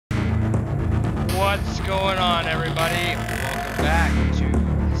What's going on, everybody? Welcome back to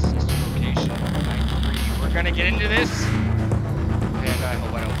the sister location night 3. We're gonna get into this, and I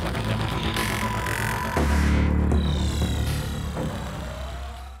hope I don't fucking die.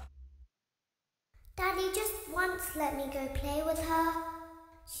 Daddy just once let me go play with her.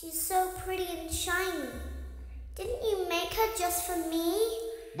 She's so pretty and shiny. Didn't you make her just for me?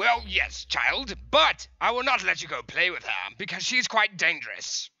 Well, yes, child, but I will not let you go play with her, because she's quite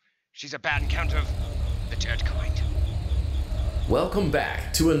dangerous. She's a bad encounter of the dirt kind. Welcome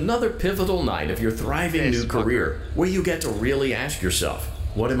back to another pivotal night of your thriving new career, where you get to really ask yourself,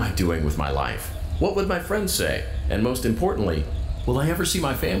 what am I doing with my life? What would my friends say? And most importantly, will I ever see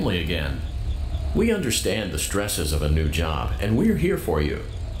my family again? We understand the stresses of a new job, and we're here for you.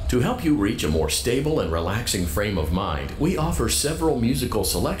 To help you reach a more stable and relaxing frame of mind, we offer several musical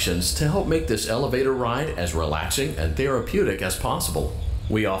selections to help make this elevator ride as relaxing and therapeutic as possible.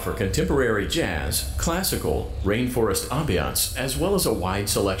 We offer contemporary jazz, classical, rainforest ambiance, as well as a wide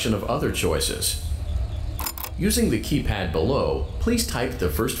selection of other choices. Using the keypad below, please type the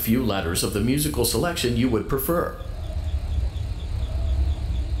first few letters of the musical selection you would prefer.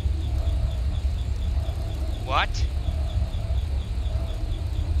 What?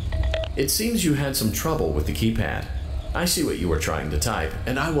 It seems you had some trouble with the keypad. I see what you were trying to type,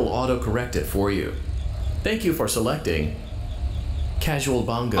 and I will auto-correct it for you. Thank you for selecting Casual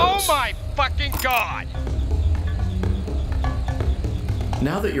Bongos. Oh my fucking god!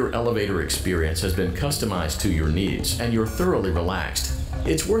 Now that your elevator experience has been customized to your needs and you're thoroughly relaxed,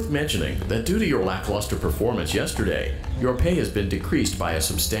 it's worth mentioning that due to your lackluster performance yesterday, your pay has been decreased by a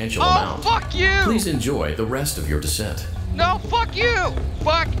substantial amount. Oh, fuck you! Please enjoy the rest of your descent. No, fuck you!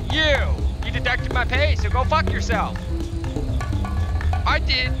 Fuck you! You deducted my pay, so go fuck yourself. I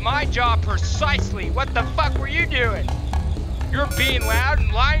did my job precisely. What the fuck were you doing? You're being loud and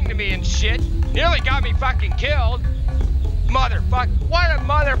lying to me and shit. Nearly got me fucking killed. Motherfuck. What a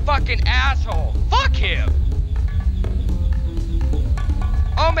motherfucking asshole. Fuck him.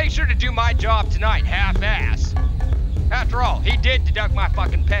 I'll make sure to do my job tonight, half-ass. After all, he did deduct my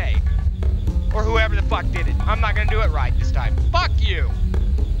fucking pay. Or whoever the fuck did it. I'm not gonna do it right this time. Fuck you.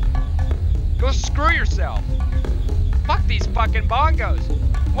 Go screw yourself. Fuck these fucking bongos.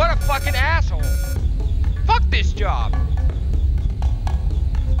 What a fucking asshole. Fuck this job.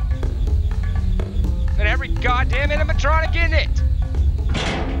 And every goddamn animatronic in it.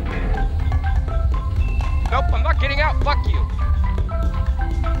 Nope, I'm not getting out. Fuck you.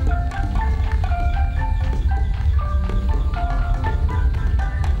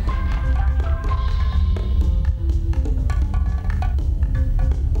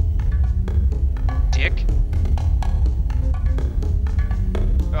 Dick.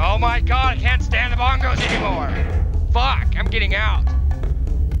 Oh my god, I can't stand the bongos anymore. Fuck, I'm getting out.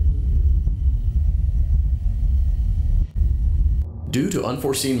 Due to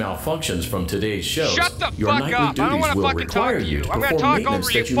unforeseen malfunctions from today's shows, your fuck nightly up. duties will require you to perform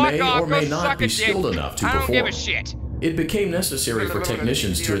maintenance that you may or may not be skilled enough to perform. I don't give a shit. It became necessary for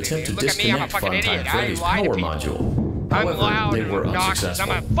technicians to attempt to disconnect Funtime Freddy's power module. However, they were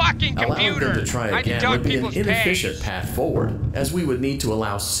unsuccessful. I'm a fucking computer. Allowing them to try again would be an inefficient path forward, as we would need to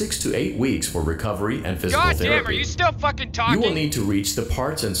allow 6 to 8 weeks for recovery and physical therapy. God damn, are you still fucking talking? You will need to reach the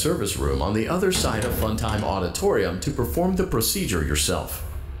parts and service room on the other side of Funtime Auditorium to perform the procedure yourself.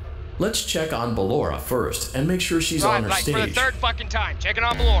 Let's check on Ballora first and make sure she's on her stage. For the third fucking time, checking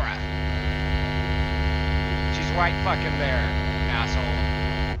on Ballora. She's right fucking there, asshole.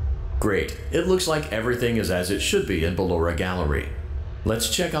 Great. It looks like everything is as it should be in Ballora Gallery.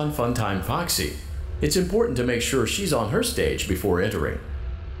 Let's check on Funtime Foxy. It's important to make sure she's on her stage before entering.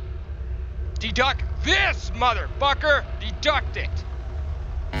 Deduct this, motherfucker! Deduct it!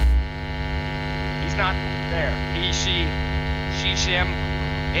 He's not there. He, she, him,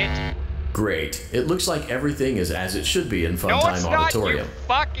 it. Great. It looks like everything is as it should be in Funtime Auditorium. You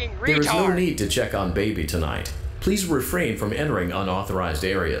fucking retard. There is no need to check on Baby tonight. Please refrain from entering unauthorized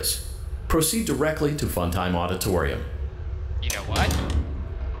areas. Proceed directly to Funtime Auditorium. You know what?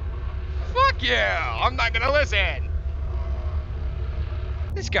 Fuck yeah! I'm not gonna listen!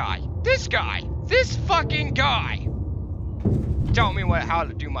 This fucking guy! Tell me how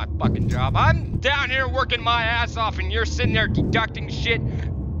to do my fucking job. I'm down here working my ass off and you're sitting there deducting shit.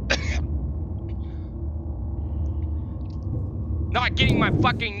 Not getting my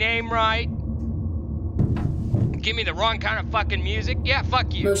fucking name right. Give me the wrong kind of fucking music. Yeah,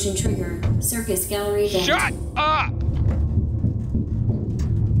 fuck you. Motion trigger. Circus gallery event. Shut up!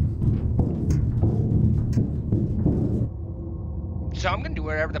 So I'm gonna do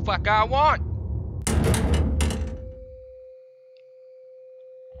whatever the fuck I want.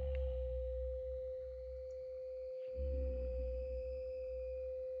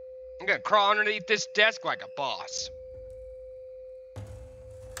 I'm gonna crawl underneath this desk like a boss.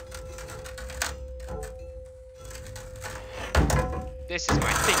 This is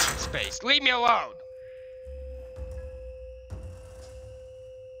my thinking space. Leave me alone!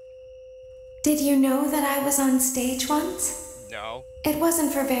 Did you know that I was on stage once? No. It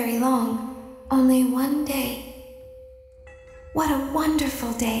wasn't for very long, only one day. What a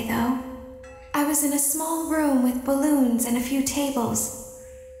wonderful day, though. I was in a small room with balloons and a few tables.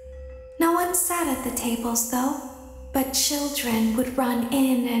 No one sat at the tables, though, but children would run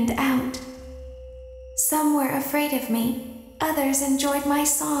in and out. Some were afraid of me. Others enjoyed my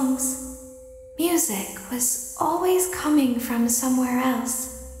songs. Music was always coming from somewhere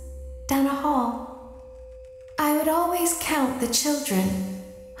else, down a hall. I would always count the children.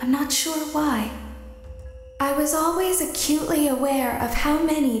 I'm not sure why. I was always acutely aware of how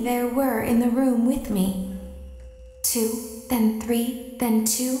many there were in the room with me. 2, then 3, then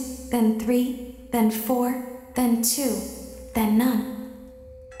 2, then 3, then 4, then 2, then none.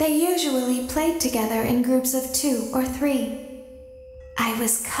 They usually played together in groups of 2 or 3. I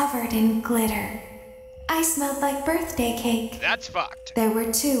was covered in glitter. I smelled like birthday cake. That's fucked. There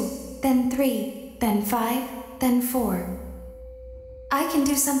were 2, then 3, then 5, then 4. I can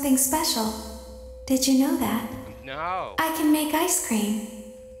do something special. Did you know that? No. I can make ice cream.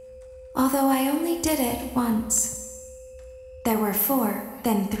 Although I only did it once. There were 4,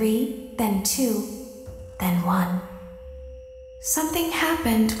 then 3, then 2, then 1. Something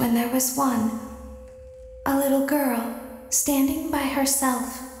happened when there was 1. A little girl standing by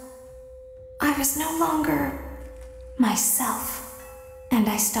herself. I was no longer myself, and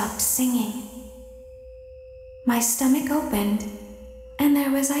I stopped singing. My stomach opened, and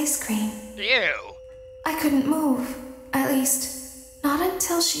there was ice cream. Ew. I couldn't move, at least, not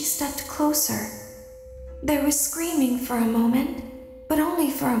until she stepped closer. There was screaming for a moment, but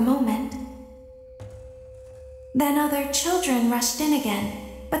only for a moment. Then other children rushed in again,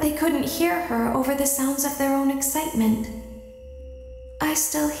 but they couldn't hear her over the sounds of their own excitement. I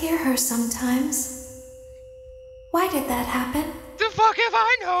still hear her sometimes. Why did that happen? The fuck if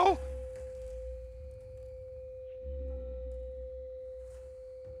I know?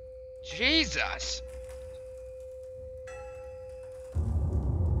 Jesus.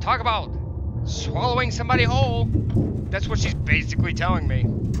 Talk about swallowing somebody whole. That's what she's basically telling me.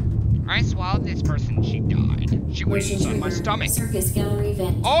 I swallowed this person, she died. She went inside my stomach. Circus gallery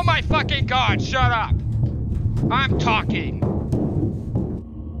vent. Oh my fucking god, shut up! I'm talking!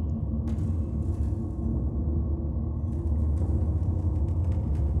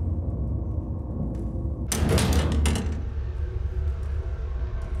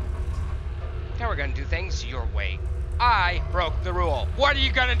 Now we're gonna do things your way. I broke the rule. What are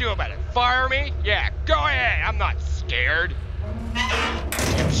you gonna do about it? Fire me? Yeah, go ahead. I'm not scared.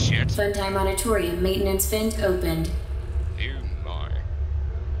 Shit. Funtime Auditorium maintenance vent opened. Oh my.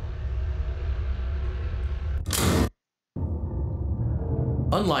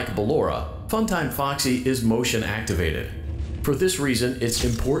 Unlike Ballora, Funtime Foxy is motion activated. For this reason, it's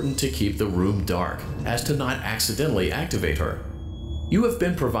important to keep the room dark, as to not accidentally activate her. You have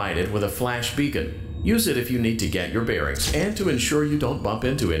been provided with a flash beacon. Use it if you need to get your bearings and to ensure you don't bump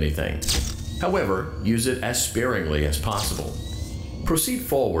into anything. However, use it as sparingly as possible. Proceed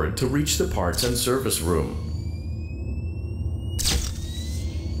forward to reach the parts and service room.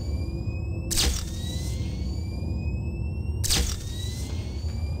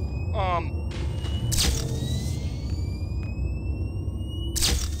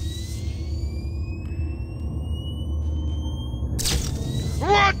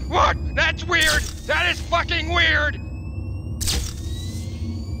 What? That's weird! That is fucking weird!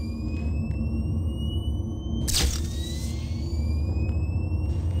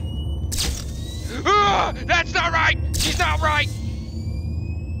 That's not right! She's not right!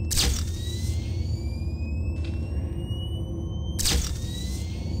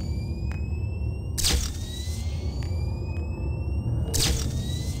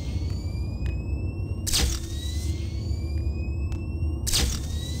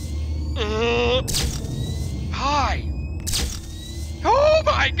 Hi! Oh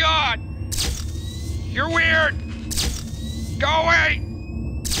my god! You're weird! Go away!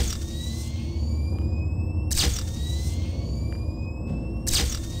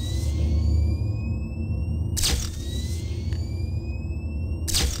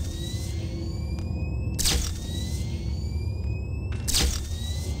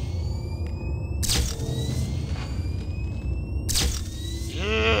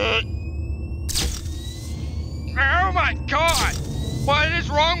 Oh my god! What is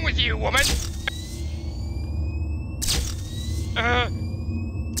wrong with you, woman?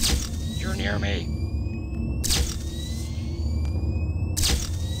 near me.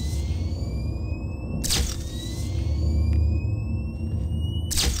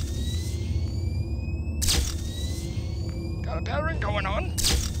 Got a pattern going on.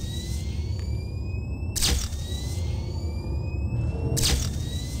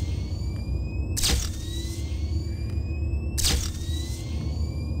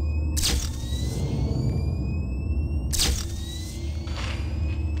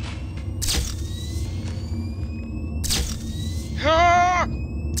 Ah!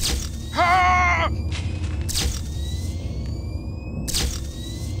 Ah!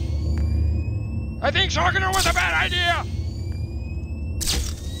 I think shocking her was a bad idea!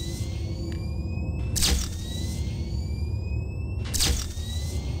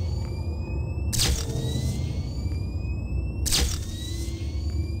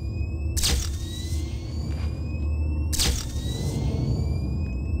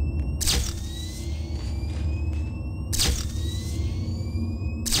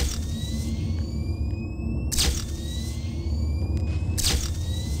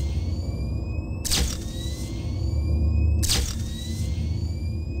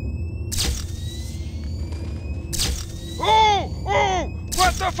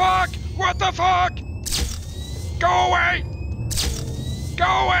 What the fuck? What the fuck? Go away! Go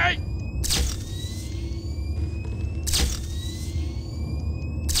away!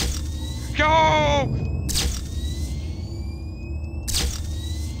 Go!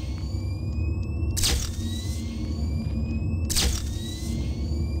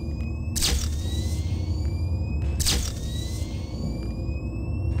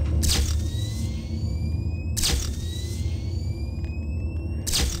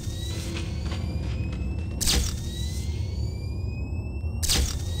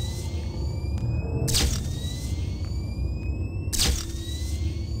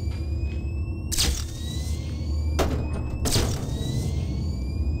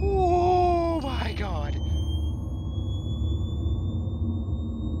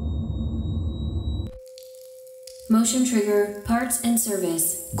 Motion trigger, parts and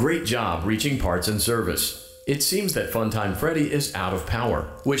service. Great job reaching parts and service. It seems that Funtime Freddy is out of power,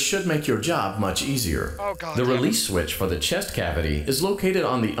 which should make your job much easier. Oh, God. The release switch for the chest cavity is located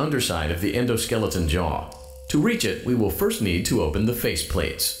on the underside of the endoskeleton jaw. To reach it, we will first need to open the face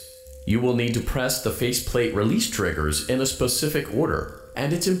plates. You will need to press the faceplate release triggers in a specific order,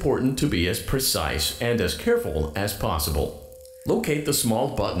 and it's important to be as precise and as careful as possible. Locate the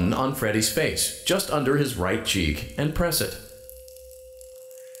small button on Freddy's face, just under his right cheek, and press it.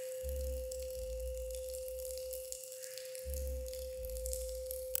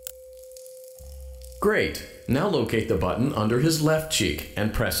 Great! Now locate the button under his left cheek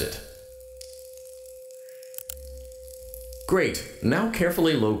and press it. Great! Now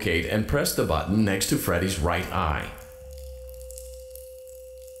carefully locate and press the button next to Freddy's right eye.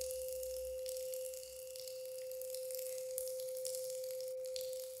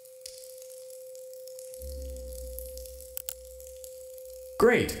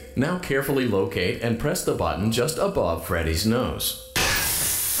 Great! Now carefully locate and press the button just above Freddy's nose.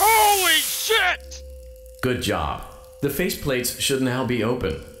 Holy shit! Good job. The faceplates should now be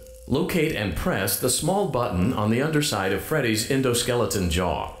open. Locate and press the small button on the underside of Freddy's endoskeleton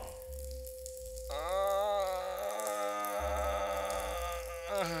jaw.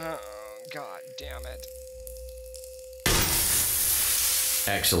 God damn it.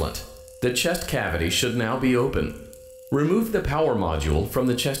 Excellent. The chest cavity should now be open. Remove the power module from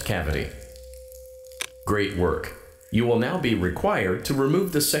the chest cavity. Great work. You will now be required to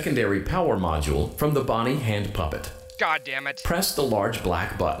remove the secondary power module from the Bonnie hand puppet. God damn it. Press the large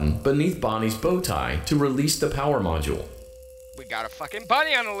black button beneath Bonnie's bow tie to release the power module. We got a fucking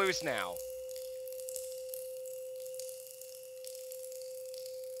bunny on the loose now.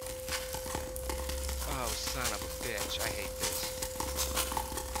 Oh, son of a bitch. I hate this.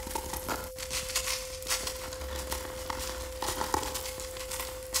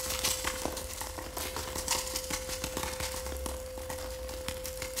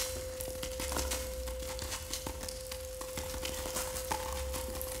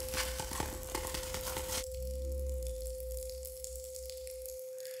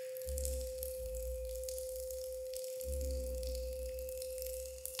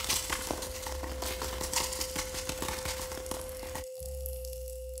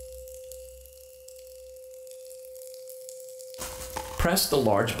 Press the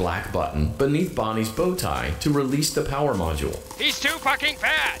large black button beneath Bonnie's bow tie to release the power module. He's too fucking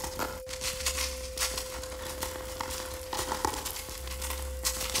fast!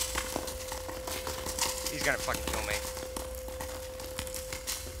 He's gonna fucking kill me.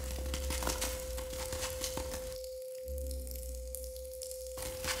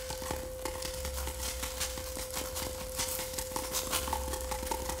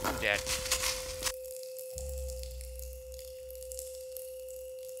 dead.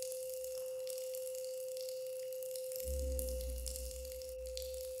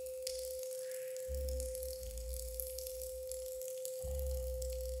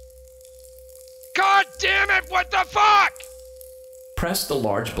 God damn it, what the fuck? Press the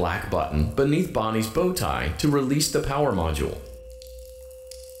large black button beneath Bonnie's bow tie to release the power module.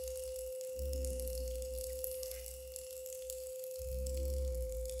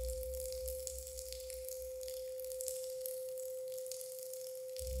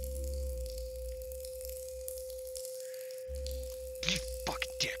 You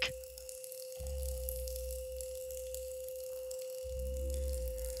fucking dick.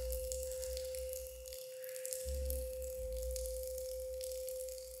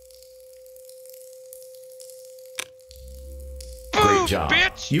 Great job.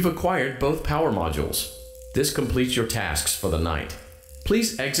 Bitch! You've acquired both power modules. This completes your tasks for the night.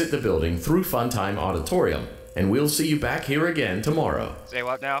 Please exit the building through Funtime Auditorium, and we'll see you back here again tomorrow. Say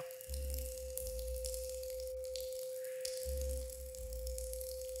what now?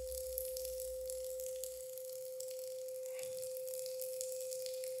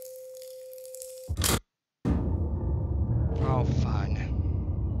 Oh, fun.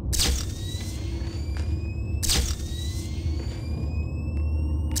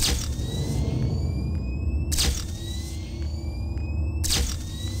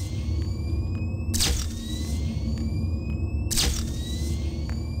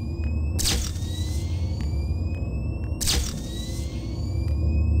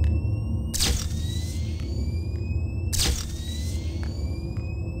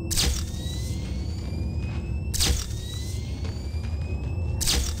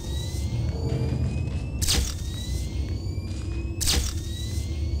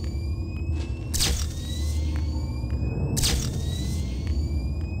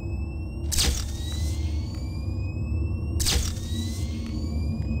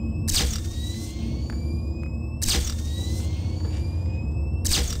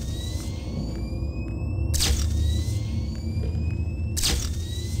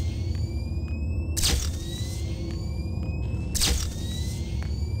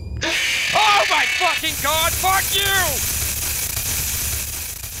 Fucking God, fuck you!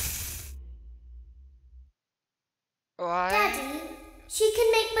 What? Daddy, she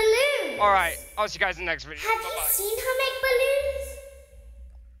can make balloons. Alright, I'll see you guys in the next video. Have Bye-bye. you seen her make